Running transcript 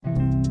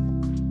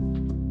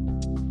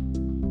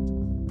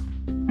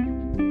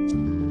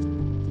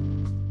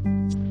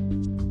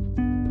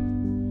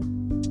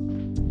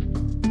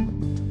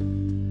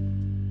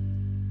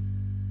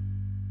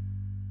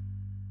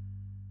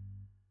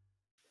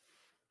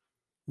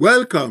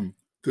Welcome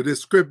to the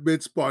Script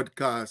Bits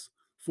podcast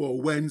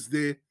for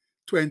Wednesday,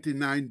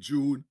 29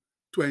 June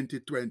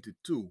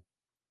 2022.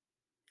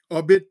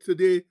 Our bit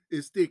today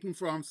is taken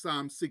from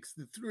Psalm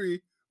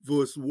 63,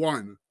 verse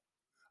 1,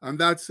 and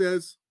that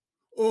says,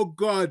 O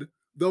God,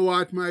 thou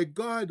art my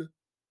God,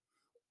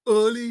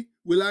 early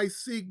will I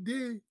seek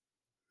thee.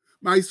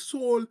 My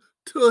soul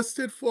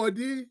thirsted for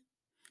thee,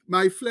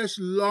 my flesh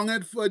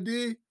longed for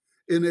thee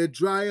in a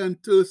dry and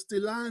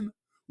thirsty land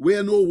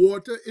where no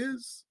water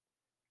is.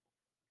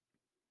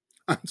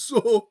 And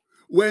so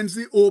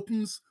Wednesday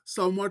opens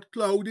somewhat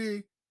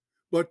cloudy,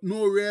 but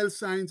no real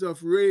signs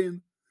of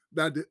rain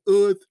that the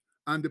earth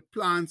and the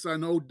plants are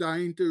now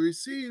dying to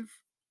receive.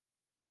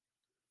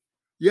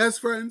 Yes,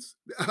 friends,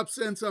 the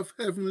absence of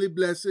heavenly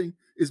blessing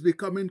is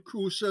becoming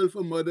crucial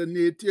for Mother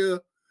Nature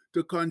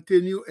to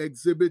continue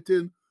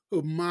exhibiting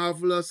her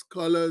marvelous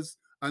colors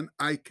and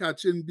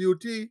eye-catching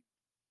beauty.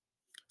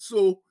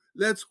 So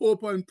let's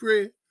hope and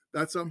pray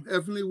that some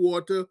heavenly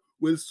water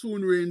will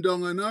soon rain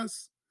down on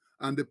us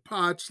and the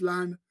parched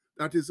land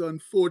that is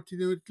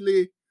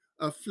unfortunately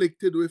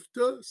afflicted with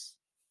thirst.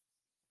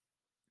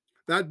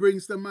 That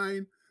brings to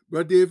mind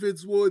Brother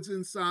David's words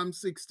in Psalm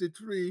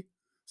 63,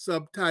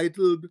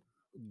 subtitled,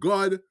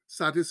 God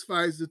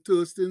satisfies the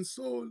thirsting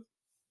soul.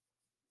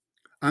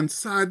 And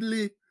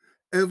sadly,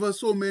 ever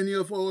so many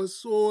of our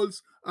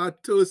souls are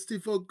thirsty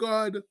for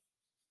God.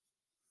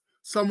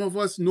 Some of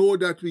us know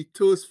that we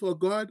thirst for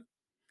God,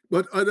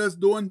 but others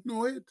don't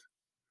know it.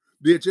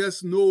 They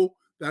just know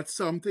that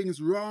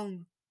something's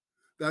wrong,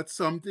 that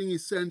something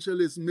essential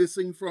is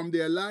missing from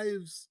their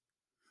lives,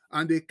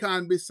 and they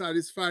can't be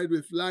satisfied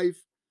with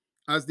life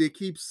as they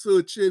keep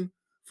searching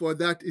for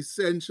that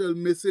essential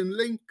missing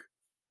link.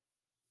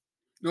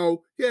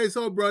 Now, here's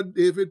how Brother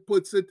David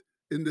puts it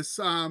in the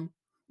psalm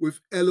with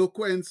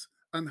eloquence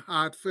and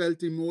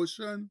heartfelt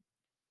emotion.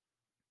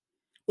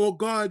 O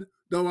God,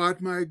 thou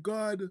art my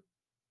God.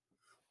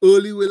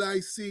 Early will I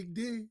seek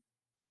thee.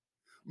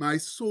 My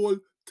soul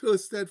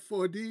thirsted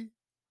for thee.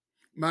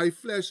 My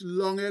flesh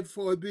longed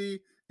for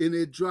thee in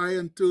a dry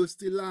and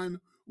thirsty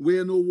land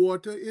where no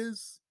water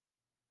is,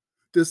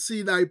 to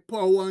see thy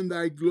power and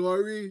thy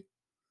glory.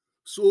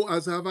 So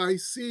as have I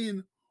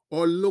seen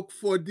or looked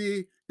for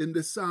thee in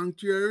the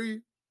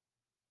sanctuary.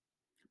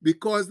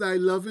 Because thy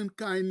loving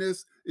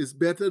kindness is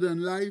better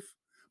than life,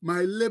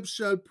 my lips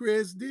shall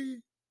praise thee.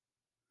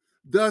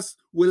 Thus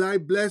will I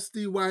bless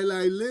thee while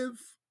I live.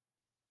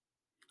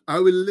 I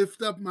will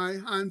lift up my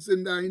hands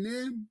in thy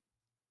name.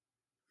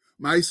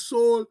 My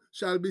soul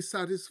shall be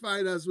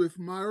satisfied as with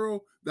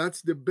marrow,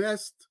 that's the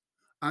best,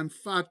 and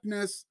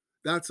fatness,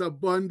 that's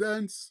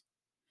abundance.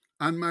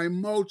 And my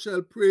mouth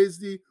shall praise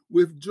thee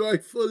with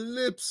joyful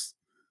lips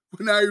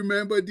when I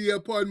remember thee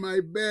upon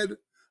my bed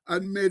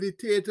and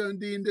meditate on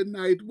thee in the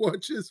night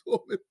watches.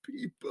 Oh, my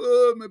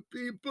people, my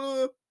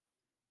people.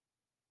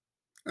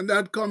 And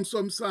that comes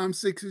from Psalm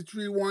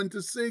 63,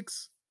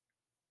 1-6.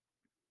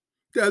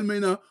 Tell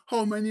me now,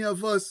 how many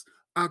of us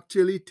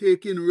actually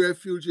taking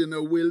refuge in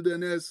a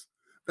wilderness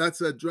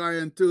that's a dry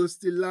and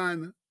thirsty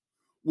land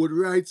would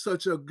write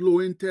such a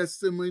glowing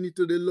testimony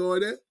to the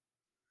Lord,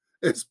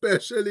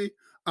 especially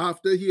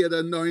after he had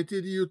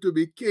anointed you to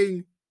be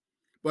king,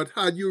 but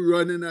had you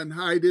running and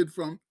hiding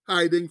from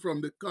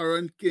the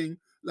current king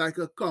like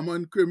a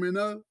common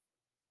criminal?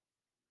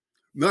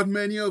 Not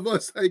many of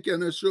us, I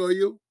can assure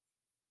you.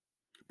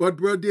 But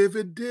Brother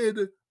David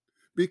did,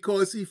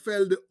 because he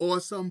felt the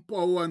awesome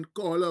power and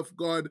call of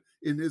God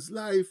in his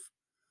life,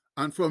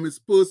 and from his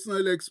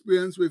personal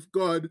experience with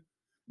God,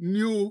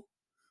 knew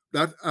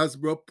that, as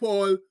Brother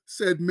Paul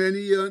said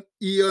many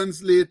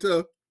eons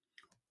later,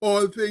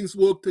 all things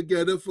work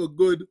together for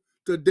good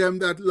to them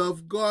that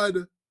love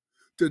God,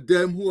 to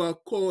them who are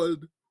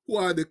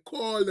the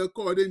called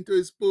according to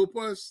his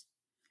purpose.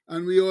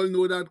 And we all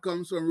know that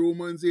comes from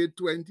Romans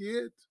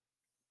 8:28.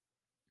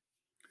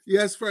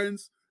 Yes,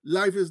 friends,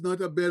 life is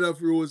not a bed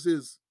of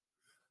roses.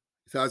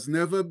 It has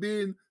never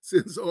been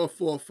since our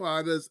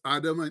forefathers,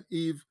 Adam and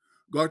Eve,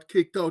 got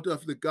kicked out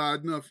of the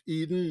Garden of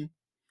Eden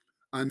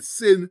and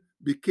sin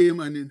became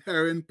an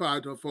inherent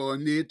part of our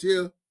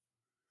nature.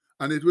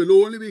 And it will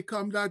only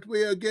become that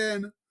way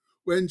again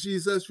when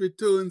Jesus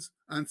returns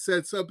and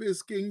sets up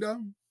his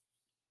kingdom.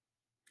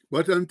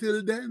 But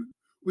until then,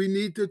 we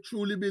need to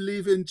truly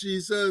believe in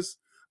Jesus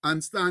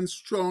and stand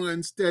strong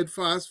and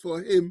steadfast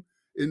for him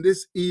in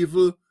this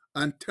evil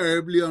and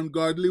terribly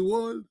ungodly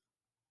world.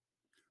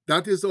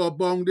 That is our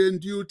bounden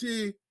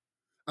duty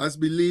as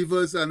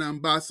believers and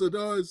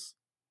ambassadors.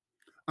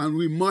 And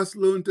we must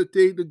learn to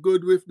take the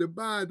good with the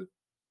bad.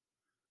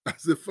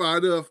 As the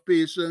father of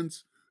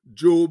patience,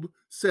 Job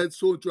said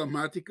so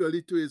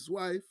dramatically to his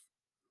wife,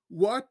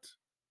 what?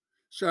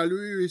 Shall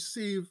we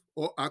receive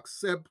or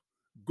accept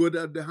good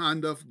at the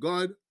hand of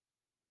God?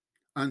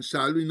 And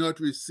shall we not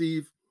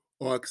receive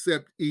or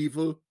accept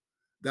evil?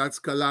 That's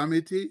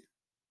calamity.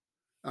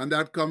 And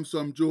that comes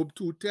from Job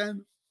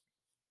 2:10.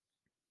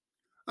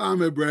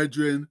 My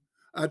brethren,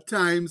 at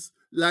times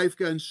life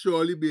can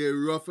surely be a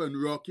rough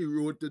and rocky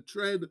road to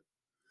tread.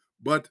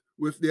 But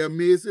with the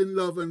amazing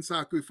love and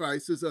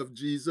sacrifices of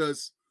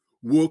Jesus,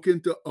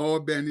 working to our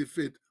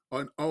benefit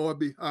on our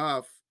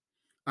behalf,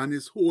 and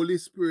His Holy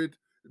Spirit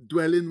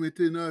dwelling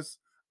within us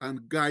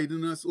and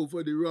guiding us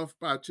over the rough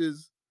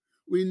patches,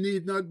 we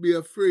need not be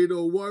afraid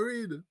or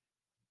worried.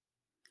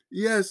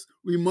 Yes,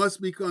 we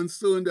must be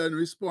concerned and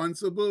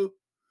responsible,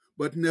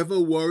 but never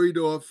worried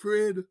or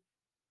afraid,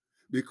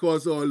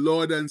 because our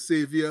Lord and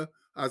Savior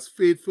has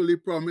faithfully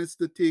promised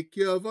to take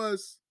care of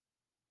us.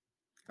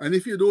 And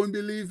if you don't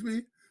believe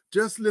me,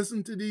 just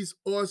listen to these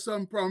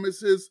awesome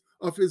promises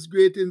of His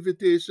great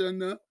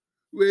invitation,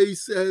 where He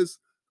says,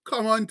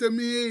 "Come unto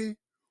me,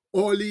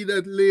 all ye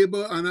that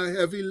labor and are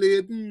heavy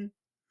laden,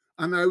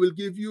 and I will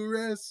give you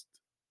rest.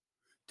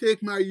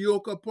 Take my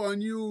yoke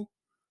upon you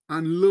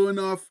and learn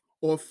of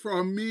or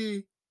from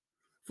me,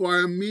 for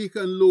I am meek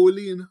and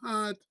lowly in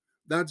heart,"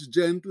 that's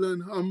gentle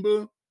and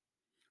humble,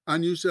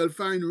 "and you shall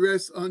find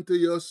rest unto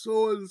your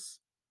souls.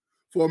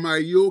 For my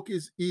yoke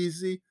is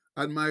easy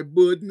and my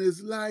burden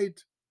is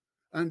light."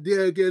 And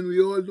there again,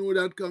 we all know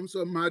that comes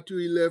from Matthew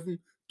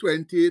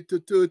 11:28 to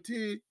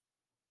 30.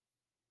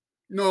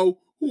 Now,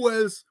 who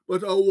else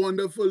but our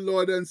wonderful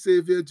Lord and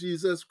Savior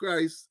Jesus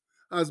Christ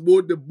has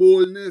both the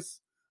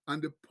boldness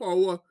and the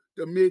power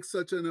to make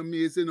such an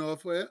amazing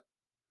offer?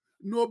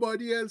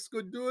 Nobody else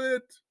could do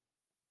it.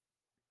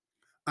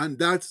 And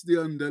that's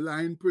the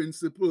underlying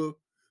principle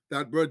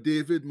that Brother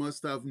David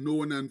must have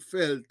known and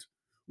felt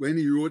when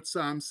he wrote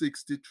Psalm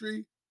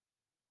 63.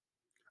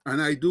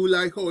 And I do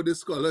like how the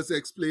scholars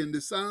explain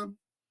the psalm.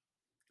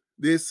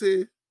 They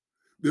say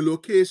the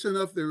location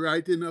of the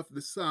writing of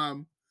the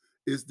psalm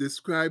is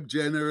described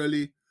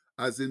generally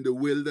as in the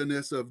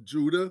wilderness of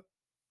Judah.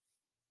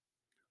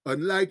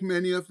 Unlike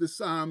many of the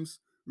psalms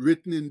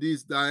written in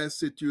these dire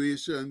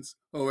situations,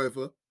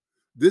 however,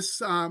 this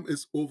psalm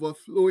is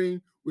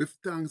overflowing with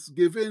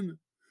thanksgiving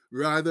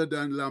rather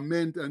than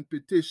lament and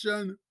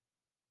petition.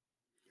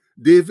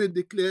 David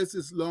declares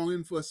his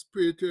longing for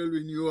spiritual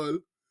renewal.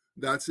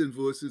 That's in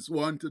verses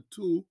 1 to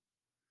 2.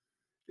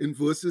 In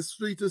verses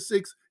 3 to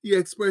 6, he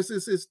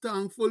expresses his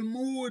thankful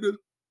mood.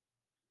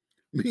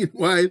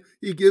 Meanwhile,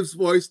 he gives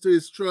voice to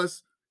his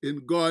trust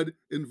in God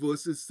in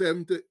verses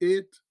 7 to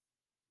 8.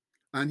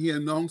 And he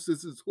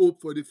announces his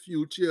hope for the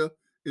future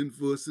in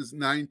verses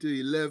 9 to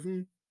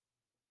 11.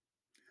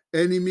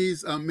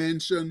 Enemies are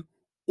mentioned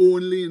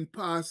only in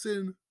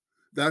passing.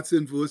 That's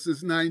in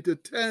verses 9 to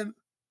 10.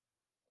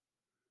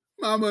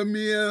 Mamma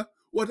mia,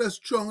 what a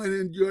strong and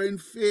enduring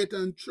faith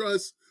and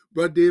trust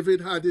Brother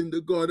David had in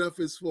the God of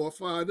his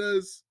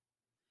forefathers.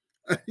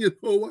 And you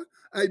know what?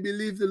 I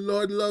believe the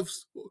Lord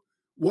loves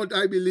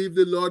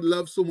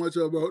so much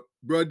about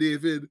Brother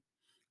David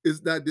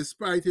is that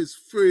despite his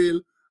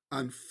frail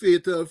and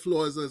fatal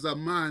flaws as a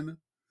man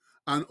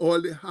and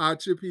all the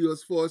hardship he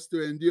was forced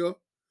to endure,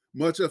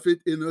 much of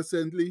it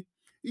innocently,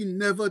 he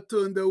never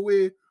turned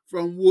away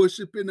from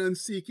worshiping and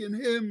seeking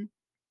him.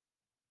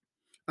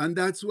 And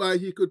that's why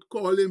he could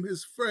call him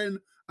his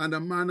friend and a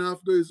man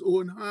after his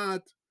own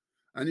heart.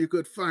 And you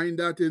could find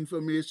that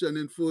information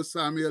in 1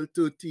 Samuel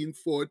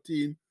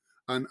 13:14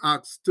 and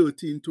Acts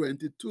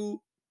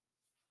 13:22.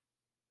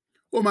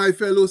 Oh, my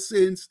fellow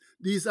saints,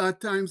 these are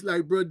times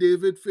like Brother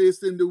David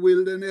faced in the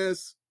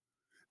wilderness.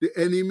 The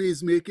enemy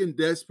is making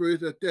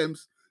desperate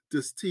attempts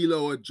to steal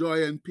our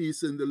joy and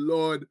peace in the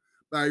Lord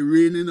by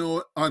raining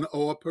on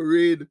our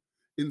parade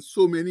in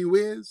so many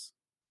ways.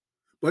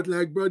 But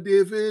like Brother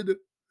David,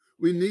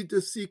 we need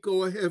to seek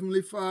our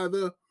Heavenly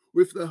Father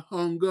with the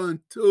hunger and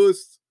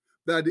thirst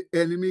that the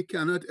enemy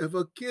cannot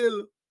ever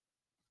kill.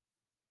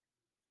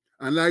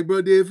 And like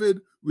Brother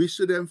David, we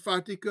should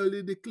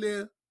emphatically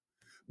declare,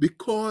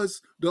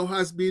 "Because thou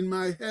hast been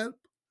my help,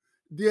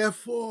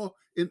 therefore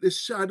in the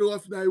shadow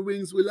of thy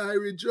wings will I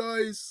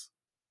rejoice.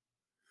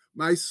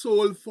 My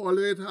soul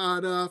followeth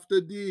hard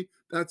after thee,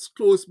 that's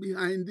close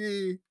behind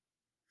thee.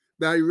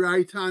 Thy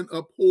right hand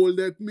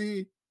upholdeth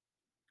me.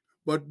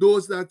 But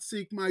those that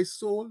seek my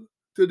soul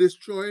to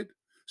destroy it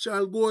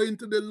shall go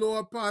into the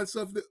lower parts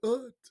of the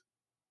earth.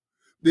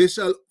 They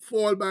shall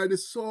fall by the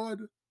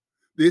sword.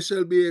 They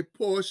shall be a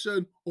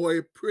portion or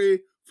a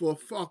prey for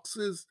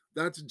foxes,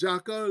 that's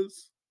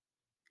jackals.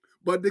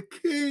 But the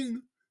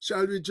king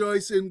shall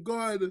rejoice in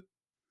God,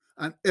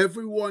 and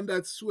everyone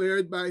that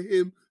sweareth by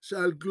him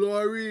shall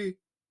glory.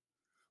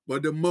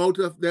 But the mouth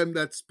of them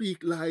that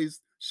speak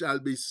lies shall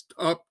be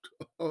stopped."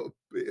 Oh,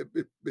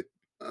 baby,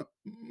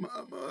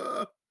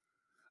 mama.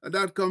 And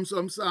that comes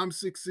from Psalm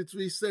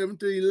 63, 7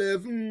 to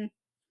 11.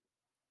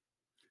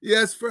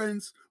 Yes,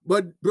 friends,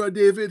 but Brother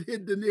David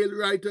hit the nail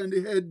right on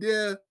the head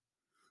there.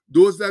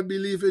 Those that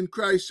believe in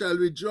Christ shall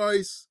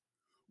rejoice,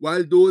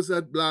 while those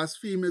that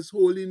blaspheme his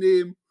holy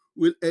name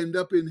will end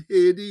up in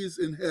Hades,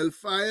 in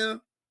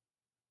hellfire.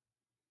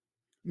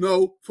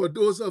 Now, for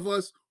those of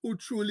us who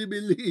truly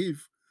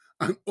believe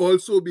and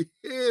also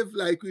behave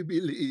like we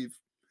believe,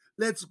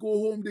 let's go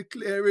home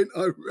declaring,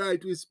 all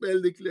right, we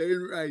spell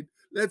declaring right.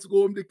 Let's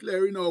go home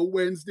declaring our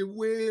Wednesday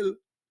wail,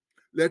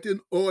 letting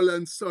all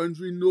and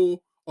sundry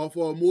know of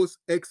our most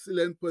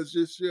excellent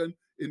position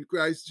in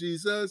Christ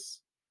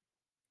Jesus.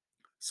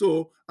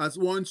 So, as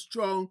one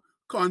strong,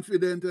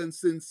 confident, and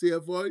sincere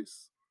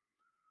voice,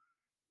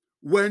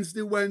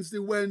 Wednesday, Wednesday,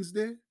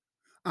 Wednesday.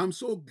 I'm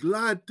so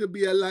glad to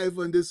be alive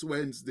on this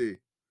Wednesday.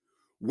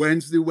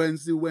 Wednesday,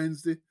 Wednesday,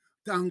 Wednesday.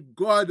 Thank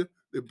God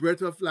the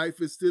breath of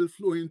life is still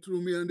flowing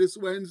through me on this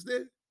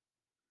Wednesday.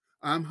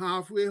 I'm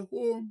halfway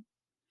home.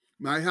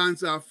 My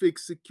hands are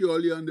fixed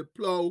securely on the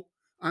plow,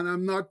 and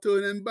I'm not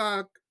turning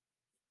back.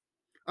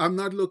 I'm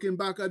not looking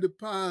back at the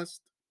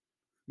past,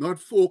 not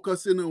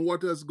focusing on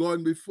what has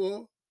gone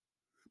before,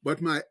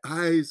 but my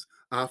eyes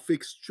are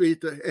fixed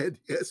straight ahead.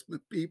 Yes, my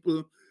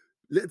people,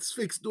 let's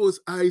fix those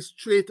eyes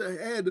straight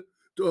ahead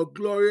to a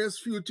glorious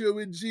future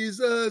with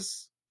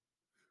Jesus.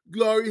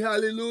 Glory,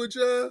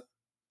 hallelujah.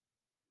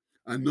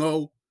 And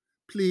now,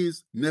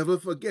 please never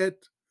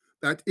forget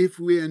that if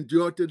we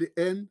endure to the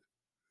end,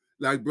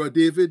 like Brother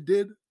David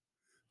did,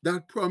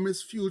 that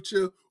promised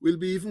future will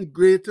be even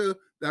greater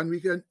than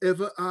we can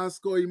ever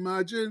ask or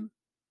imagine.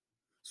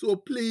 So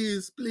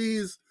please,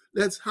 please,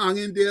 let's hang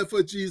in there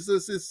for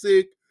Jesus'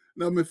 sake.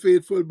 Now, my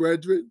faithful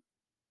brethren,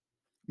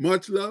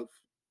 much love.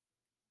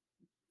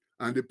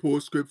 And the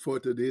postscript for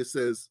today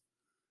says,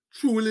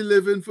 truly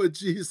living for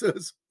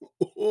Jesus.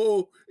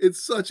 Oh,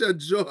 it's such a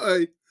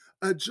joy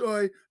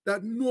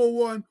that no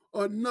one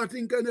or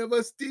nothing can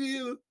ever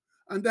steal.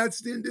 And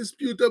that's the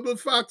indisputable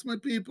fact, my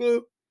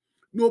people.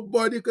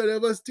 Nobody could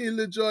ever steal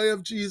the joy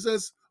of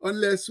Jesus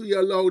unless we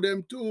allow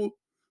them to.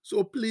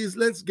 So please,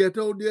 let's get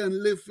out there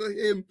and live for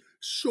him.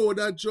 Show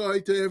that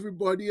joy to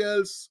everybody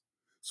else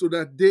so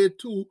that they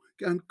too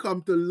can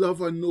come to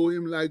love and know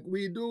him like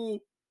we do.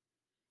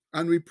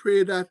 And we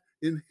pray that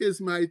in his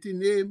mighty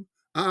name.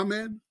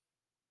 Amen.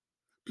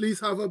 Please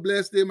have a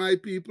blessed day, my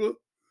people.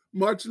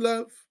 Much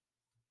love.